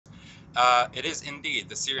It is indeed.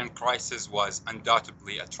 The Syrian crisis was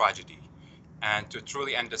undoubtedly a tragedy. And to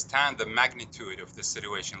truly understand the magnitude of the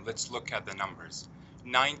situation, let's look at the numbers.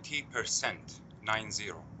 90%,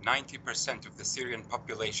 90% of the Syrian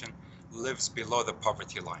population lives below the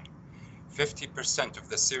poverty line. 50% of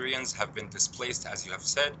the Syrians have been displaced, as you have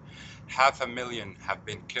said. 500,000 have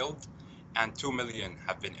been killed and 2 million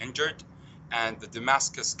have been injured. And the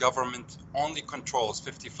Damascus government only controls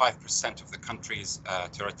 55% of the country's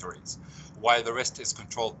territories, while the rest is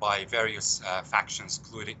controlled by various factions,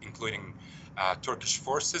 including Turkish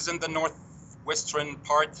forces in the northwestern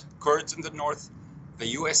part, Kurds in the north, the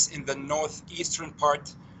US in the northeastern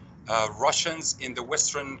part, Russians in the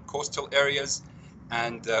western coastal areas,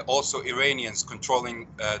 and also Iranians controlling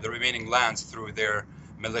the remaining lands through their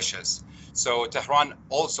militias. So Tehran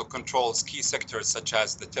also controls key sectors such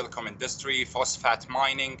as the telecom industry, phosphate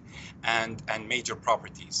mining, and major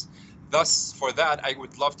properties. Thus, for that, I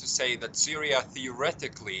would love to say that Syria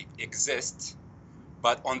theoretically exists,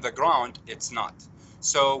 but on the ground, it's not.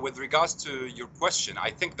 So with regards to your question,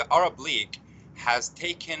 I think the Arab League has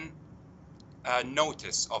taken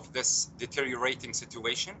notice of this deteriorating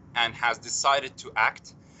situation and has decided to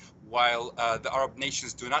act. While the Arab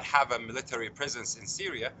nations do not have a military presence in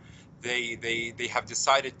Syria, they have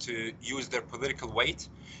decided to use their political weight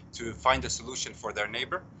to find a solution for their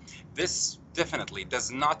neighbor. This definitely does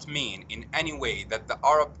not mean in any way that the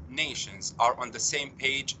Arab nations are on the same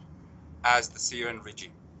page as the Syrian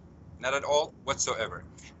regime. Not at all whatsoever.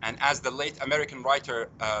 And as the late American writer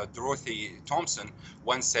Dorothy Thompson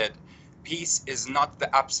once said, peace is not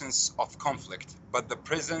the absence of conflict, but the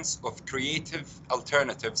presence of creative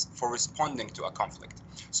alternatives for responding to a conflict.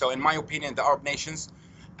 So in my opinion, the Arab nations,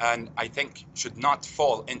 and I think, should not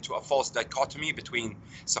fall into a false dichotomy between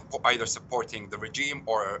either supporting the regime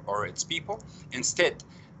or its people. Instead,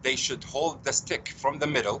 they should hold the stick from the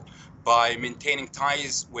middle by maintaining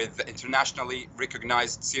ties with the internationally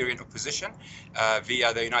recognized Syrian opposition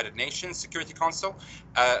via the United Nations Security Council.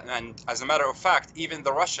 And as a matter of fact, even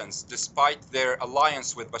the Russians, despite their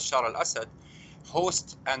alliance with Bashar al-Assad,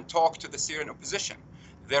 host and talk to the Syrian opposition.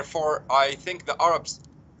 Therefore, I think the Arabs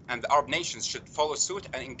and the Arab nations should follow suit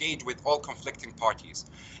and engage with all conflicting parties.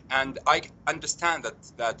 And I understand that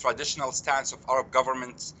the traditional stance of Arab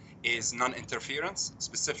governments is non-interference,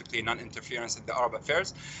 specifically non-interference in the Arab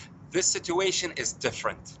affairs. This situation is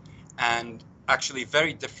different, and actually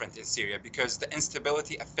very different in Syria, because the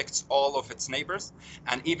instability affects all of its neighbors,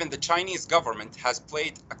 and even the Chinese government has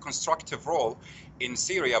played a constructive role in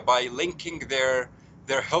Syria by linking their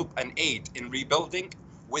help and aid in rebuilding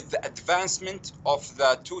with the advancement of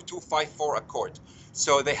the 2254 Accord.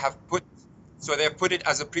 So they have put it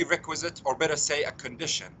as a prerequisite, or better say a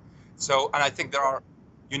condition. So, and I think there are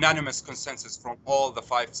unanimous consensus from all the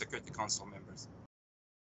 5 Security Council members.